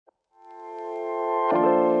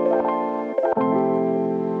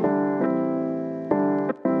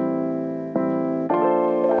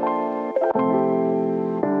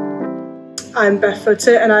I'm Beth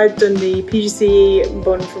and I've done the PGCE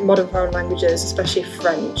Modern Foreign Languages, especially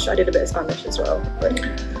French. I did a bit of Spanish as well.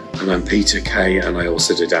 And I'm Peter K, and I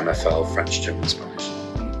also did MFL, French, German, Spanish.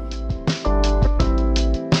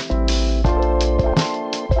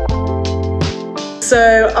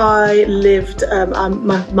 So I lived,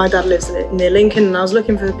 my dad lives near Lincoln, and I was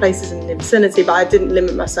looking for places in the vicinity, but I didn't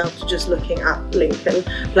limit myself to just looking at Lincoln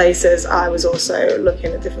places. I was also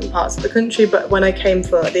looking at different parts of the country, but when I came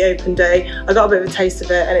for the open day, I got a bit of a taste of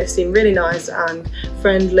it, and it seemed really nice and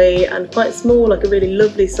friendly and quite small, like a really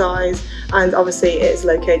lovely size. And obviously it's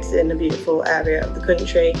located in a beautiful area of the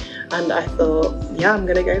country, and I thought, yeah, I'm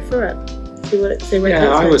gonna go for it. Yeah,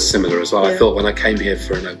 I was similar as well. Yeah. I thought when I came here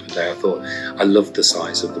for an open day, I thought I loved the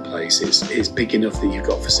size of the place. It's big enough that you've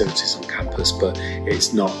got facilities on campus, but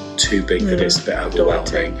it's not too big that it's a bit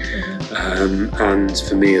overwhelming. And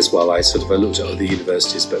for me as well, I looked at other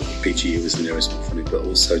universities, but PGU was the nearest one for me, but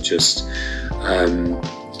also just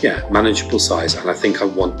yeah, manageable size. And I think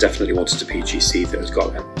definitely wanted a PGC that has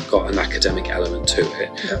got an academic element to it,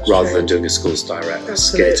 rather than doing a schools direct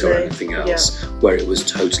skit or anything else, where it was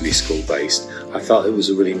totally school based. I felt it was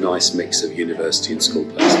a really nice mix of university and school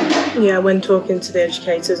placement. Yeah, when talking to the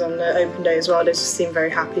educators on the open day as well, they just seemed very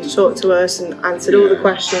happy to talk to us and answered all the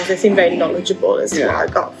questions. They seemed very knowledgeable, is what I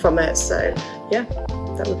got from it. So yeah,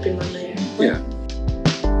 that would be my main point. Yeah.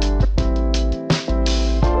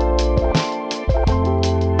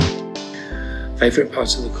 Favourite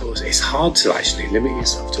parts of the course? It's hard to actually limit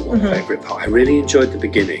yourself to one favourite part. I really enjoyed the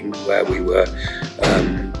beginning where we were,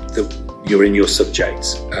 you're in your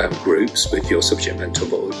subject groups with your subject mentor,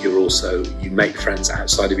 but you make friends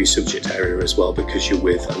outside of your subject area as well, because you're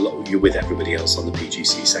with everybody else on the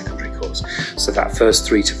PGCE secondary course. So that first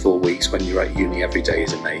 3 to 4 weeks when you're at uni every day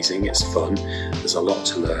is amazing. It's fun. There's a lot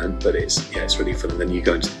to learn, but it's really fun. And then you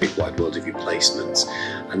go into the big wide world of your placements,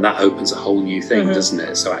 and that opens a whole new thing, doesn't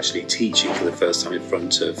it? So actually teaching for the first time in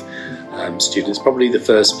front of students, probably the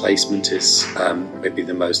first placement is maybe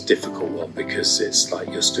the most difficult one, because it's like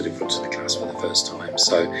you're stood in front of the class for the first time.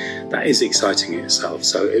 So that is exciting in itself.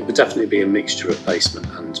 So it would definitely be a mixture of placement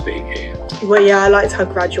and being here. Well, yeah, I liked how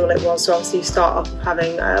gradual it was. So obviously you start off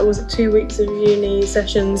having, was it 2 weeks of uni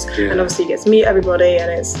sessions? And obviously you get to meet everybody,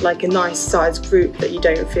 and it's like a nice sized group that you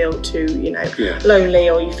don't feel too, lonely,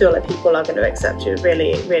 or you feel like people are going to accept you.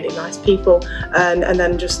 Really, really nice people. And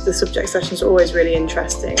then just the subject sessions are always really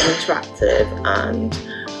interesting and interactive.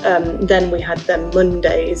 And then we had them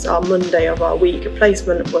Mondays. Our Monday of our week of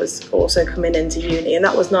placement was also coming into uni, and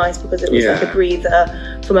that was nice because it was like a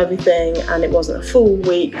breather from everything, and it wasn't a full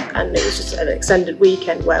week, and it was just an extended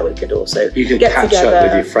weekend where we could also get catch together, up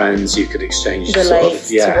with your friends. You could exchange how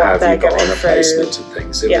you got on a placement and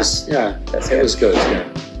things. It was good. Yeah.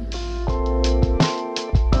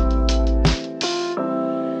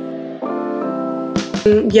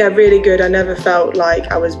 Yeah, really good. I never felt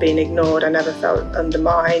like I was being ignored. I never felt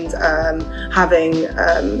undermined.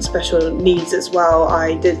 Having special needs as well,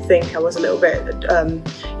 I did think I was a little bit,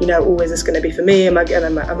 always this going to be for me? Am I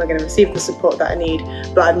going to receive the support that I need?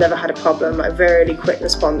 But I've never had a problem. Like, very quick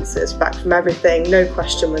responses back from everything. No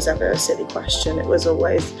question was ever a silly question. It was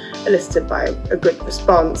always elicited by a good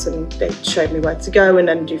response, and they showed me where to go and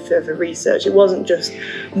then do further research. It wasn't just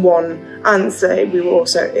one answer.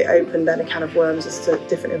 It opened then a can of worms as to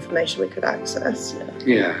different information we could access.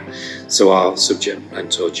 So our subject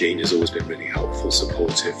mentor Jean has always been really helpful,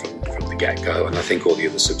 supportive from the get-go, and I think all the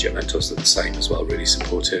other subject mentors are the same as well, really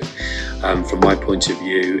supportive. From my point of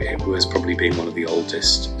view, it was probably being one of the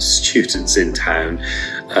oldest students in town,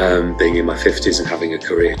 being in my 50s and having a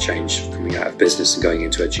career change, coming out of business and going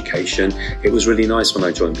into education. It was really nice when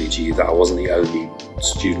I joined PGU that I wasn't the only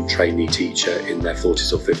student trainee teacher in their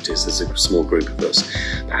 40s or 50s. There's a small group of us.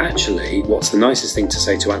 But actually, what's the nicest thing to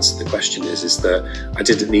say to answer the question is that I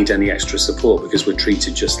didn't need any extra support, because we're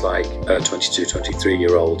treated just like a 22,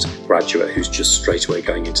 23-year-old graduate who's just straight away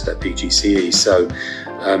going into their PGCE. So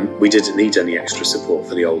we didn't need any extra support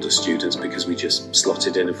for the older students, because we just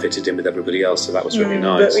slotted in and fitted in with everybody else. So that was really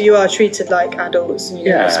nice. But you are treated like adults, and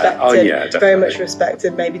you're respected, very much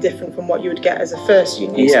respected, maybe different from what you would get as a first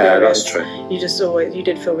uni experience. Yeah, that's true. You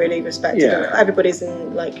did feel really respected. Yeah. Everybody's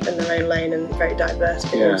in their own lane and very diverse,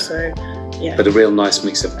 but also but a real nice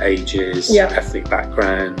mix of ages, ethnic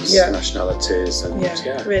backgrounds, nationalities, and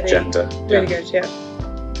really, gender. Really good,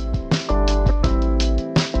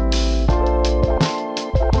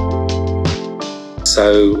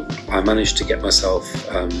 So I managed to get myself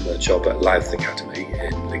a job at Louth Academy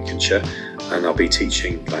in Lincolnshire, and I'll be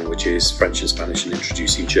teaching languages, French and Spanish, and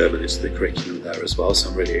introducing German into the curriculum there as well, so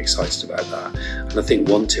I'm really excited about that. And I think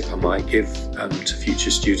one tip I might give to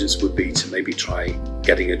future students would be to maybe try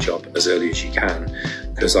getting a job as early as you can,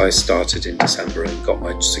 because I started in December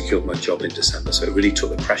and secured my job in December, so it really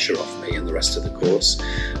took the pressure off me and the rest of the course.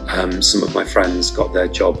 Some of my friends got their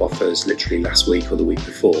job offers literally last week or the week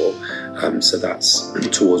before, so that's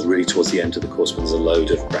towards the end of the course when there's a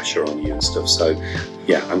load of pressure on you and stuff. So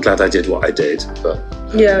yeah, I'm glad I did what I did, but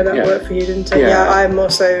yeah, that worked for you, didn't it? Yeah, I'm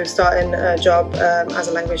also starting a job as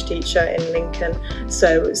a language teacher in Lincoln,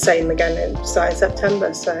 so same again, starting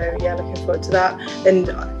September, so yeah, looking forward to that. And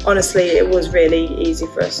honestly, it was really easy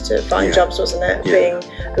for us to find jobs, wasn't it? Being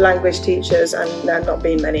language teachers and there not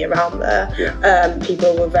being many around there,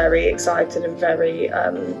 people were very excited and very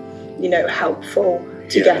helpful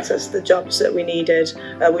to get us the jobs that we needed,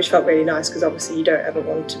 which felt really nice, because obviously you don't ever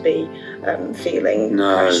want to be feeling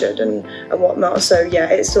pressured and whatnot. So yeah,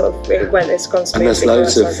 it's gone smoothly. And there's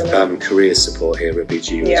loads of career support here at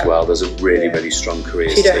BGU as well. There's a really strong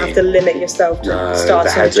careers team. You don't have to limit yourself to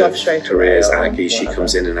starting a job straight away. Careers, Aggie, she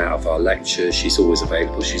comes in and out of our lectures. She's always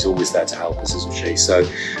available. She's always there to help us, isn't she? So,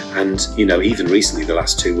 and even recently, the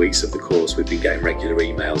last 2 weeks of the course, we've been getting regular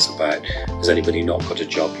emails about, has anybody not got a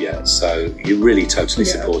job yet? So you're really totally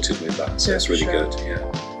supported with that, so it's really good.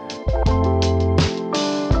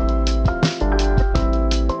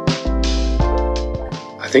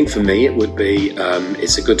 I think for me it would be,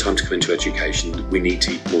 it's a good time to come into education. We need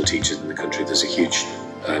more teachers in the country. There's a huge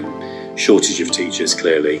shortage of teachers,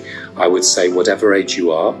 clearly. I would say whatever age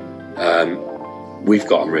you are, we've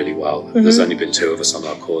got on really well. There's only been 2 of us on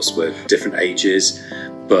our course. We're different ages,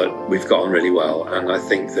 but we've got on really well, and I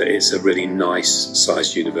think that it's a really nice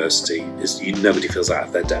sized university. Nobody feels out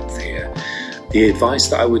of their depth here. The advice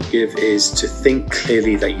that I would give is to think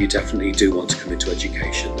clearly that you definitely do want to come into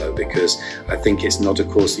education, though, because I think it's not a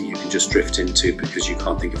course that you can just drift into because you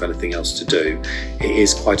can't think of anything else to do. It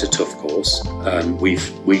is quite a tough course. We've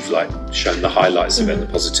shown the highlights of it and the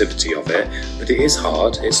positivity of it, but it is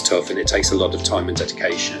hard, it's tough, and it takes a lot of time and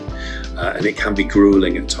dedication. And it can be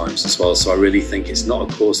grueling at times as well. So I really think it's not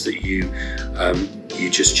a course that you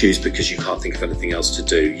just choose because you can't think of anything else to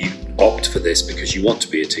do. You opt for this because you want to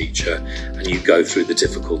be a teacher, and you go through the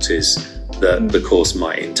difficulties that the course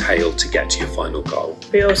might entail to get to your final goal.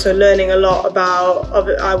 We're also learning a lot about,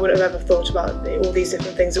 I wouldn't have ever thought about all these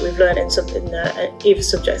different things that we've learned in either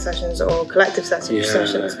subject sessions or collective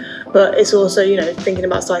sessions. But it's also, thinking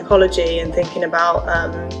about psychology and thinking about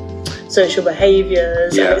social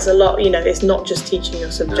behaviours, and it's a lot, it's not just teaching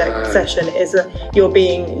your subject session, you're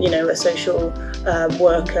being, a social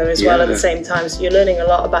worker as well at the same time, so you're learning a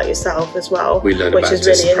lot about yourself as well, which is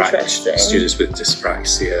really interesting. Students with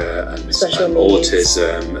dyspraxia and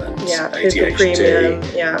autism and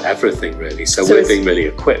ADHD, everything really, so we're being really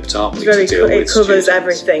equipped, aren't we, to deal with it covers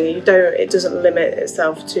everything. It doesn't limit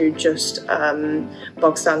itself to just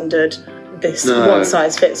bog standard one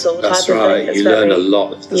size fits all type of thing. You learn a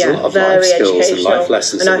lot. There's a lot of life skills and life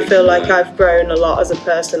lessons. And I feel like I've grown a lot as a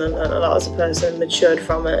person, and a lot as a person matured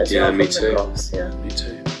from it as well. Me too. Me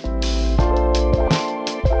too.